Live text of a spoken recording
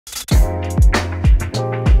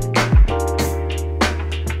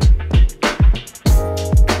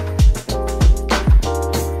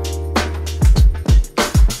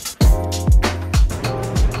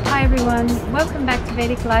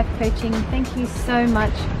Vedic Life Coaching. Thank you so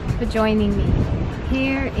much for joining me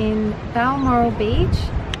here in Balmoral Beach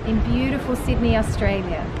in beautiful Sydney,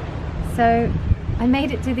 Australia. So I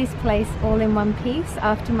made it to this place all in one piece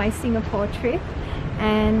after my Singapore trip,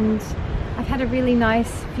 and I've had a really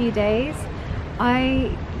nice few days.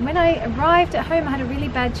 When I arrived at home, I had a really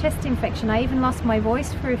bad chest infection. I even lost my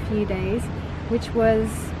voice for a few days, which was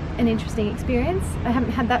an interesting experience. I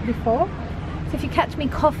haven't had that before. So if you catch me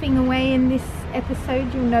coughing away in this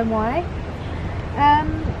episode, you'll know why.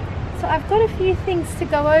 So I've got a few things to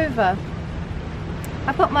go over.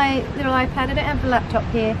 I've got my little iPad. I don't have the laptop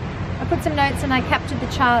here. I put some notes and I captured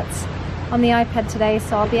the charts on the iPad today,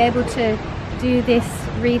 so I'll be able to do this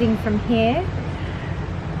reading from here.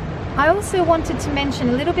 I also wanted to mention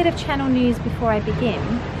a little bit of channel news before I begin.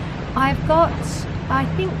 I've got, I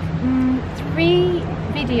think, 3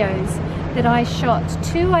 videos that I shot.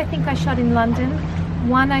 2 I think I shot in London,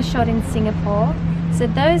 1 I shot in Singapore. So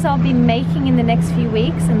those I'll be making in the next few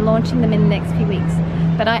weeks and launching them in the next few weeks.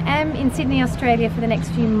 But I am in Sydney, Australia for the next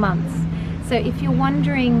few months. So if you're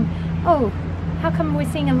wondering, oh, how come we're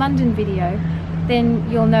seeing a London video? Then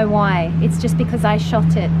you'll know why. It's just because I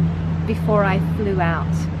shot it before I flew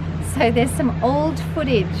out. So there's some old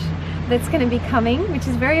footage that's going to be coming, which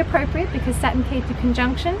is very appropriate because Saturn-Ketu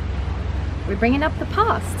conjunction, we're bringing up the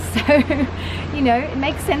past. So, you know, it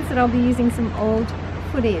makes sense that I'll be using some old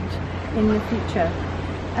footage in the future.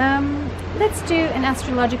 Let's do an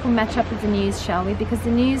astrological matchup of the news, shall we? Because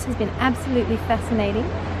the news has been absolutely fascinating.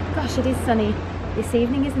 Gosh, it is sunny this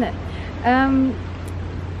evening, isn't it?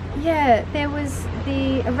 Yeah, there was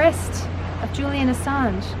the arrest of Julian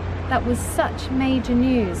Assange. That was such major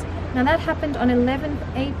news. Now that happened on 11th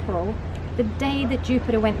April, the day that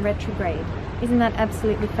Jupiter went retrograde. Isn't that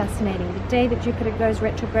absolutely fascinating? The day that Jupiter goes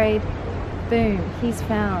retrograde, boom, he's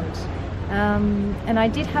found. And I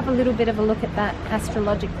did have a little bit of a look at that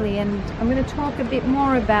astrologically, and I'm going to talk a bit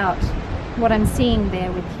more about what I'm seeing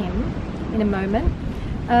there with him in a moment.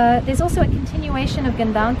 There's also a continuation of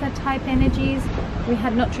Gandanta type energies. We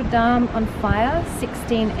had Notre Dame on fire,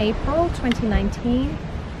 16 April 2019.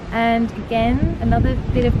 And again, another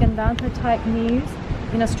bit of Gandanta type news.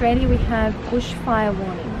 In Australia we have bushfire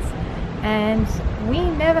warnings. And we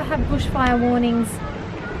never have bushfire warnings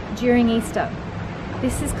during Easter.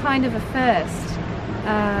 This is kind of a first.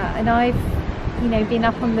 And I've, you know, been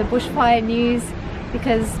up on the bushfire news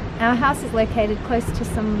because our house is located close to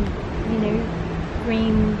some, you know,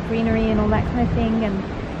 greenery and all that kind of thing,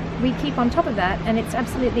 and we keep on top of that, and it's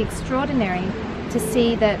absolutely extraordinary to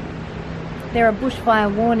see that there are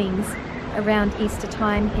bushfire warnings around Easter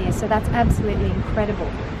time here, so that's absolutely incredible.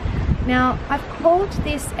 Now, I've called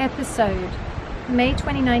this episode May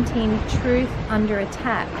 2019 Truth Under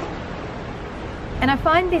Attack, and I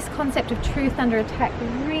find this concept of truth under attack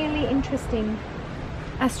really interesting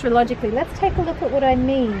astrologically. Let's take a look at what I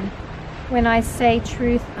mean when I say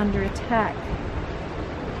truth under attack.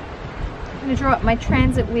 I'm going to draw up my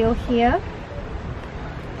transit wheel here.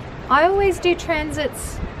 I always do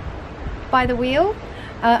transits by the wheel.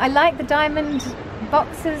 I like the diamond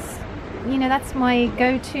boxes, you know, that's my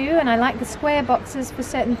go-to, and I like the square boxes for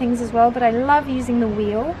certain things as well, but I love using the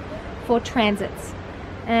wheel for transits.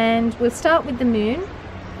 And we'll start with the moon.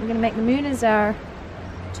 We're going to make the moon as our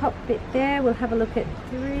top bit there. We'll have a look at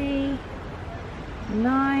 3,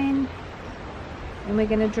 9, and we're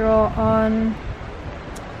going to draw on,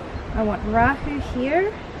 I want Rahu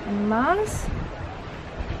here and Mars.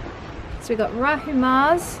 So we've got Rahu,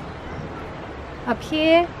 Mars up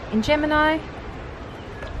here in Gemini,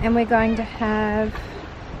 and we're going to have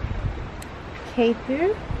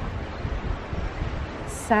Ketu,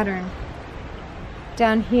 Saturn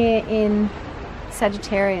down here in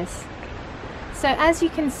Sagittarius. So as you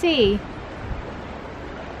can see,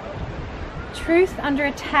 truth under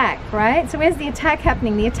attack, right? So where's the attack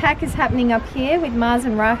happening? The attack is happening up here with Mars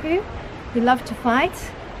and Rahu. We love to fight.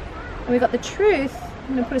 And we've got the truth.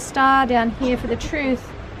 I'm going to put a star down here for the truth.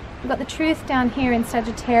 We've got the truth down here in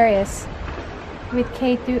Sagittarius with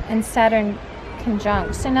Ketu and Saturn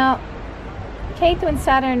conjunct. So now Ketu and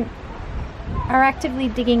Saturn are actively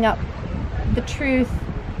digging up the truth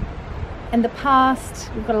and the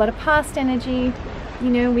past. We've got a lot of past energy. You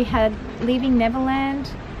know, we had Leaving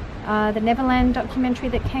Neverland, the Neverland documentary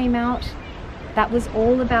that came out. That was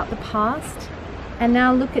all about the past. And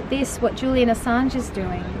now look at this, what Julian Assange is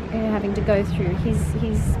doing, having to go through.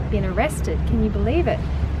 He's been arrested. Can you believe it?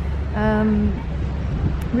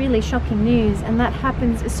 Really shocking news. And that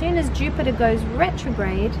happens as soon as Jupiter goes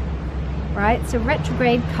retrograde, right? So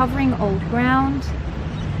retrograde, covering old ground.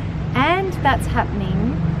 And that's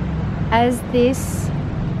happening as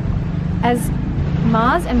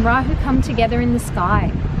Mars and Rahu come together in the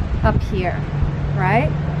sky up here,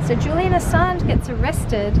 right? So Julian Assange gets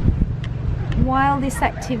arrested while this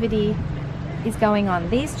activity is going on.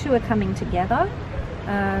 These two are coming together,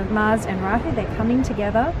 Mars and Rahu, they're coming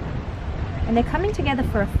together, and they're coming together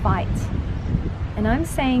for a fight. And I'm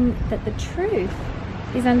saying that the truth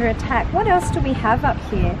is under attack. What else do we have up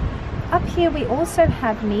here? Up here we also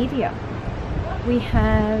have media. We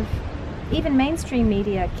have, even mainstream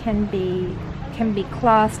media can be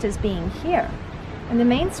classed as being here. And the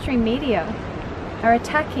mainstream media are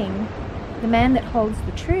attacking the man that holds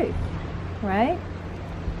the truth, right?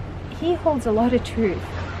 He holds a lot of truth.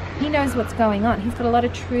 He knows what's going on. He's got a lot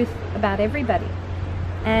of truth about everybody.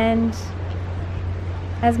 And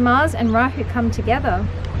as Mars and Rahu come together,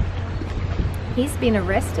 he's been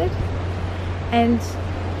arrested. And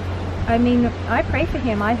I mean, I pray for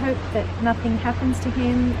him. I hope that nothing happens to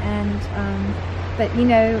him. And but you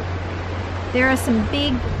know, there are some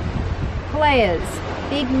big players,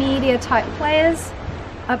 big media type players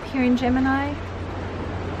up here in Gemini,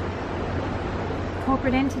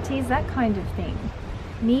 corporate entities, that kind of thing.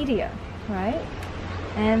 Media, right?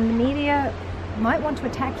 And the media might want to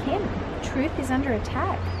attack him. Truth is under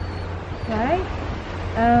attack, right?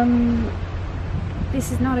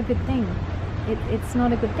 This is not a good thing. It's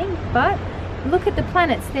not a good thing. But look at the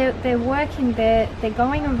planets. They're working. They're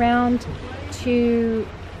going around to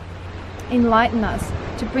enlighten us,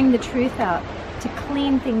 to bring the truth out, to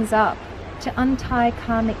clean things up, to untie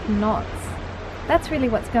karmic knots. That's really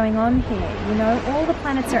what's going on here. You know, all the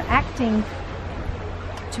planets are acting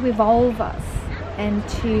to evolve us and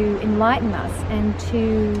to enlighten us and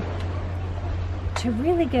to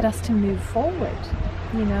really get us to move forward,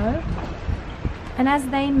 you know. And as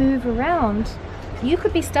they move around, you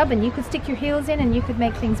could be stubborn, you could stick your heels in and you could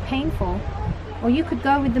make things painful, or you could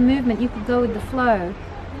go with the movement, you could go with the flow,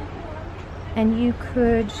 and you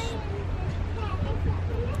could,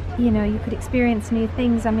 you know, you could experience new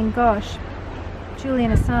things. I mean, gosh,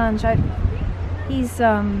 Julian Assange, he's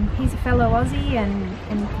a fellow Aussie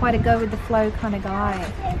and quite a go with the flow kind of guy,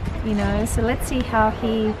 you know. So let's see how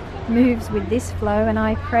he moves with this flow, and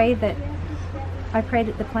I pray that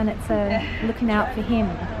the planets are looking out for him,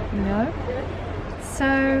 you know.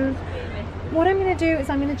 So what I'm going to do is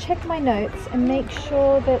I'm going to check my notes and make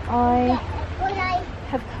sure that I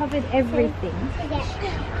have covered everything.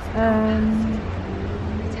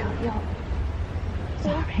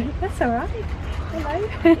 Sorry, that's all right.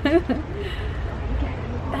 Hello.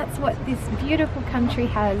 That's what this beautiful country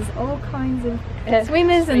has, all kinds of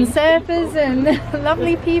swimmers and surfers and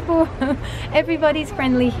lovely people. Everybody's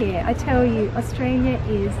friendly here. I tell you, Australia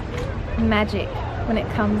is magic when it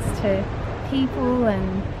comes to people,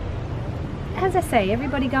 and as I say,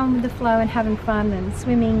 everybody going with the flow and having fun and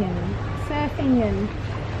swimming and surfing and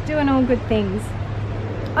doing all good things.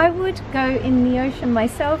 I would go in the ocean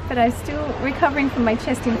myself, but I'm still recovering from my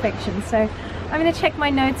chest infection, so I'm going to check my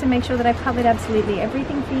notes and make sure that I've covered absolutely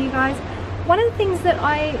everything for you guys. One of the things that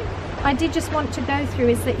I did just want to go through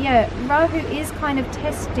is that, yeah, Rahu is kind of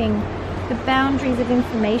testing the boundaries of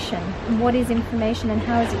information, and what is information and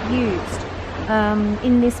how is it used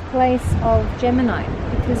in this place of Gemini,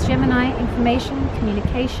 because Gemini, information,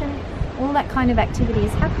 communication, all that kind of activity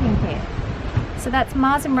is happening here. So that's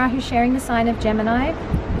Mars and Rahu sharing the sign of Gemini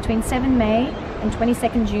between 7 May and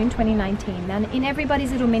 22nd June 2019. Now in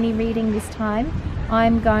everybody's little mini reading this time,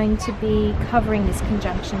 I'm going to be covering this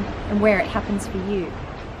conjunction and where it happens for you.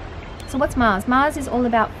 So what's Mars? Mars is all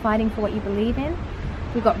about fighting for what you believe in.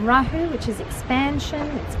 We've got Rahu, which is expansion,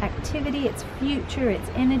 it's activity, it's future, it's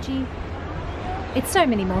energy. It's so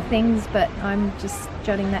many more things, but I'm just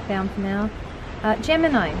jotting that down for now.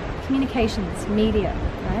 Gemini, communications, media,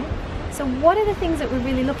 right? So what are the things that we're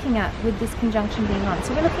really looking at with this conjunction being on?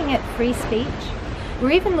 So we're looking at free speech.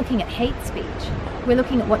 We're even looking at hate speech. We're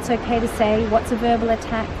looking at what's okay to say, what's a verbal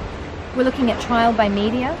attack. We're looking at trial by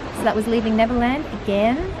media. So that was Leaving Neverland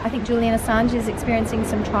again. I think Julian Assange is experiencing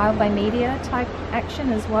some trial by media type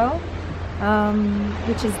action as well,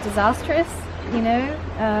 which is disastrous, you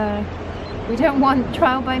know. We don't want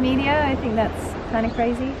trial by media. I think that's kind of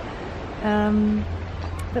crazy.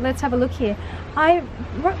 But let's have a look here. I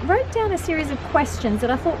wrote down a series of questions that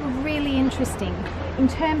I thought were really interesting in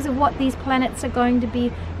terms of what these planets are going to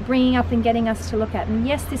be bringing up and getting us to look at. And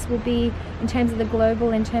yes, this will be in terms of the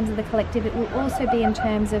global, in terms of the collective. It will also be in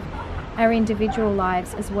terms of our individual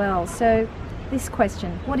lives as well. So this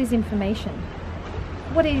question, what is information?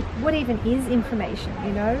 What even is information,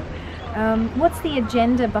 you know? What's the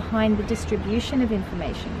agenda behind the distribution of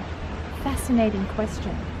information? Fascinating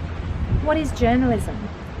question. What is journalism?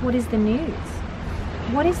 What is the news?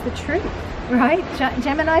 What is the truth? right?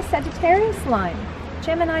 Gemini Sagittarius line.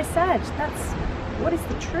 Gemini Sag, that's what is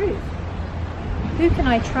the truth? Who can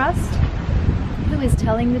I trust? Who is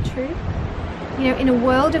telling the truth? You know, in a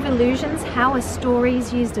world of illusions, how are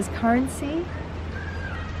stories used as currency?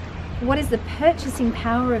 What is the purchasing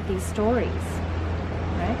power of these stories?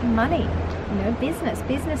 Right? Money, you know,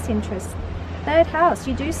 business interests. Third house,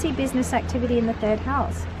 you do see business activity in the third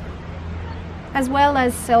house. As well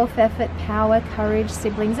as self-effort, power, courage,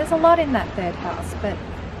 siblings. There's a lot in that third house, but,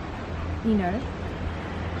 you know.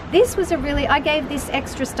 This was a really, I gave this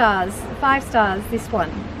extra stars, 5 stars, this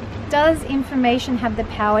one. Does information have the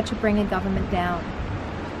power to bring a government down?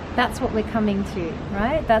 That's what we're coming to,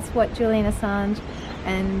 right? That's what Julian Assange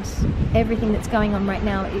and everything that's going on right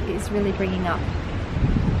now is really bringing up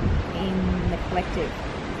in the collective.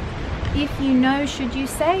 If you know, should you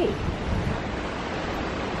say?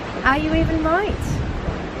 Are you even right?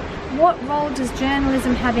 What role does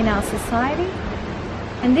journalism have in our society?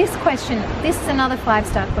 And this question, this is another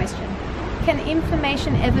 5-star question. Can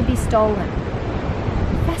information ever be stolen?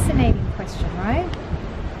 Fascinating question, right?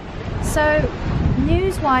 So,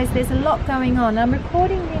 news-wise, there's a lot going on. I'm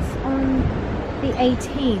recording this on the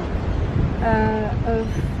 18th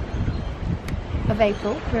of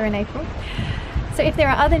April. We're in April. So if there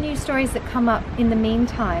are other news stories that come up in the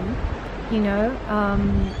meantime, you know,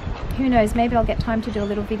 who knows, maybe I'll get time to do a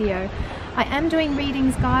little video. I am doing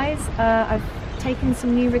readings, guys. I've taken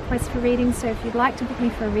some new requests for readings, so if you'd like to book me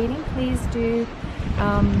for a reading, please do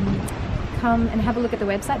come and have a look at the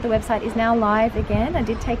website. The website is now live again. I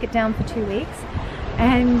did take it down for 2 weeks,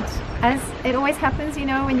 and as it always happens, you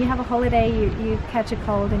know, when you have a holiday, you catch a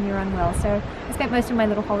cold and you're unwell. So I spent most of my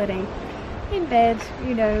little holiday in bed,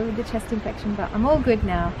 you know, with the chest infection, but I'm all good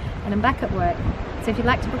now and I'm back at work. So if you'd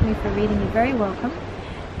like to book me for a reading, you're very welcome.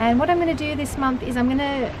 And what I'm going to do this month is I'm going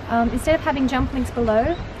to, instead of having jump links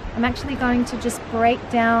below, I'm actually going to just break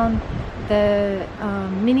down the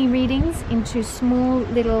mini readings into small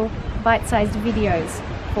little bite-sized videos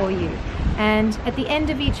for you. And at the end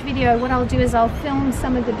of each video, what I'll do is I'll film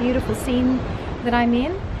some of the beautiful scene that I'm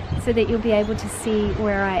in, so that you'll be able to see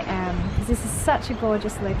where I am, because this is such a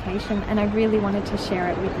gorgeous location and I really wanted to share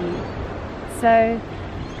it with you. So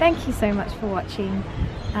thank you so much for watching.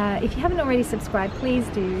 If you haven't already subscribed, please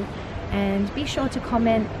do, and be sure to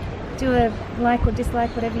comment, do a like or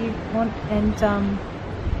dislike, whatever you want, and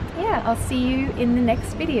yeah, I'll see you in the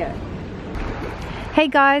next video. Hey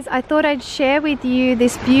guys, I thought I'd share with you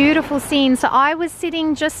this beautiful scene. So I was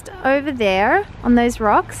sitting just over there on those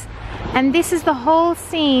rocks, and this is the whole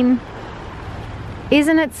scene.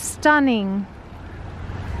 Isn't it stunning?